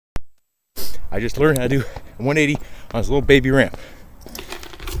I just learned how to do a 180 on this little baby ramp.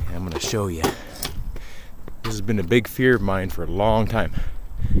 And I'm gonna show you. This has been a big fear of mine for a long time.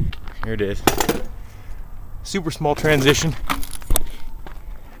 Here it is. Super small transition.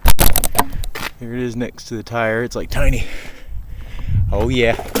 Here it is next to the tire. It's like tiny. Oh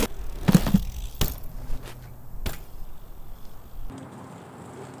yeah.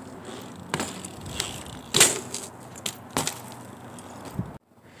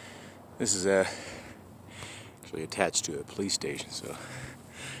 This is actually attached to a police station, so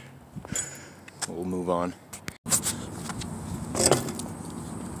we'll move on.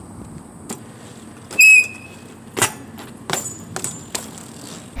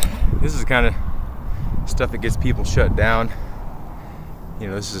 This is the kind of stuff that gets people shut down. You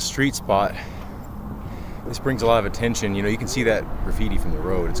know, this is a street spot. This brings a lot of attention. You know, you can see that graffiti from the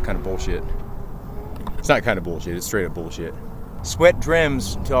road. It's kind of bullshit. It's not kind of bullshit, it's straight up bullshit. Sweat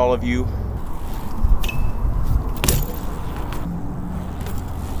dreams to all of you.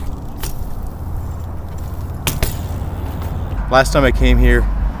 Last time I came here,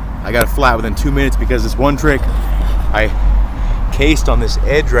 I got a flat within 2 minutes because this one trick I cased on this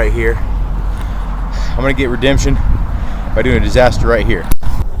edge right here. I'm gonna get redemption by doing a disaster right here.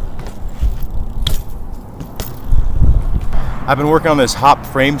 I've been working on this hop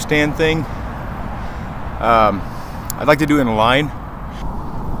frame stand thing. I'd like to do it in a line.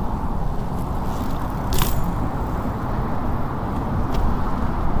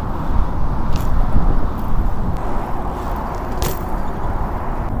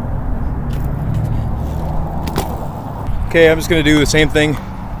 Okay, I'm just gonna do the same thing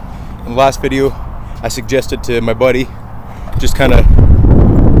in the last video. I suggested to my buddy, just kind of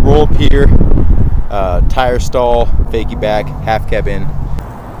roll up here, tire stall, fakie back, half cab in.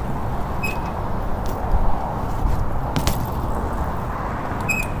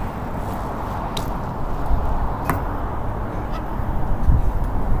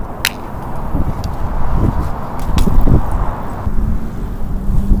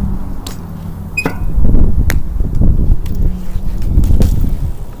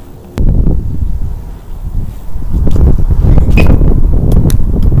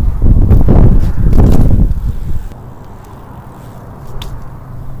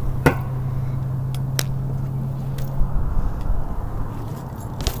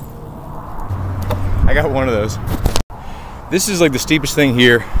 I got one of those. This is like the steepest thing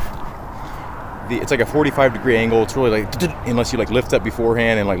here. It's like a 45-degree angle. It's really like, unless you like lift up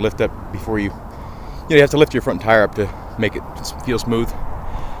beforehand and like lift up before you you have to lift your front tire up to make it feel smooth.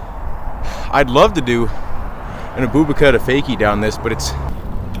 I'd love to do an Abubakar to fakie down this, but it's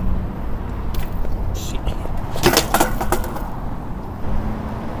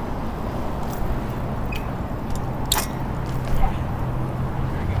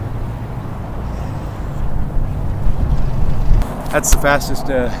that's the fastest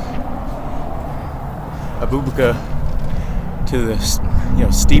Abubakar to the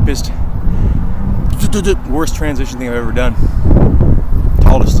steepest, worst transition thing I've ever done.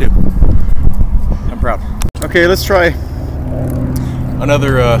 Tallest too. I'm proud. Okay, let's try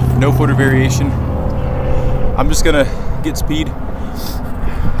another no footer variation. I'm just gonna get speed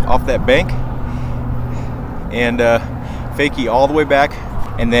off that bank and fakie all the way back,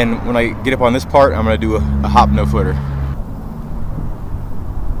 and then when I get up on this part, I'm gonna do a hop no footer.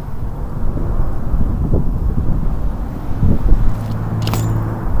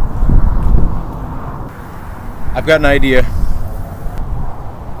 I've got an idea.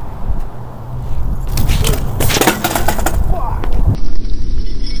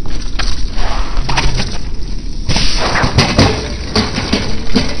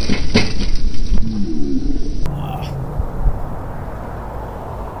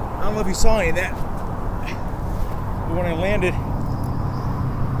 I don't know if you saw any of that, but when I landed,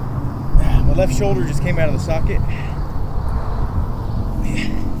 my left shoulder just came out of the socket.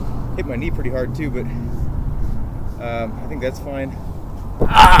 Hit my knee pretty hard too, but I think that's fine.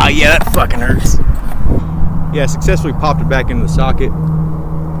 Ah, yeah, that fucking hurts. Yeah, I successfully popped it back into the socket.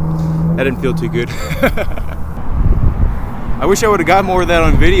 That didn't feel too good. I wish I would have got more of that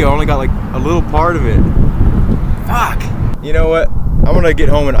on video. I only got like a little part of it. Fuck. You know what? I'm gonna get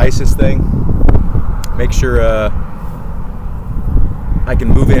home and ice this thing. Make sure I can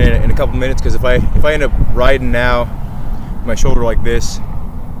move in a couple minutes, because if I end up riding now, my shoulder like this,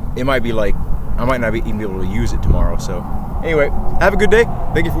 it might be like, I might not even be able to use it tomorrow. So anyway, have a good day.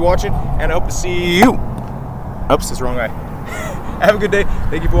 Thank you for watching, and I hope to see you. Oops, that's the wrong guy. Have a good day.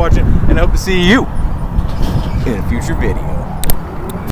 Thank you for watching, and I hope to see you in a future video.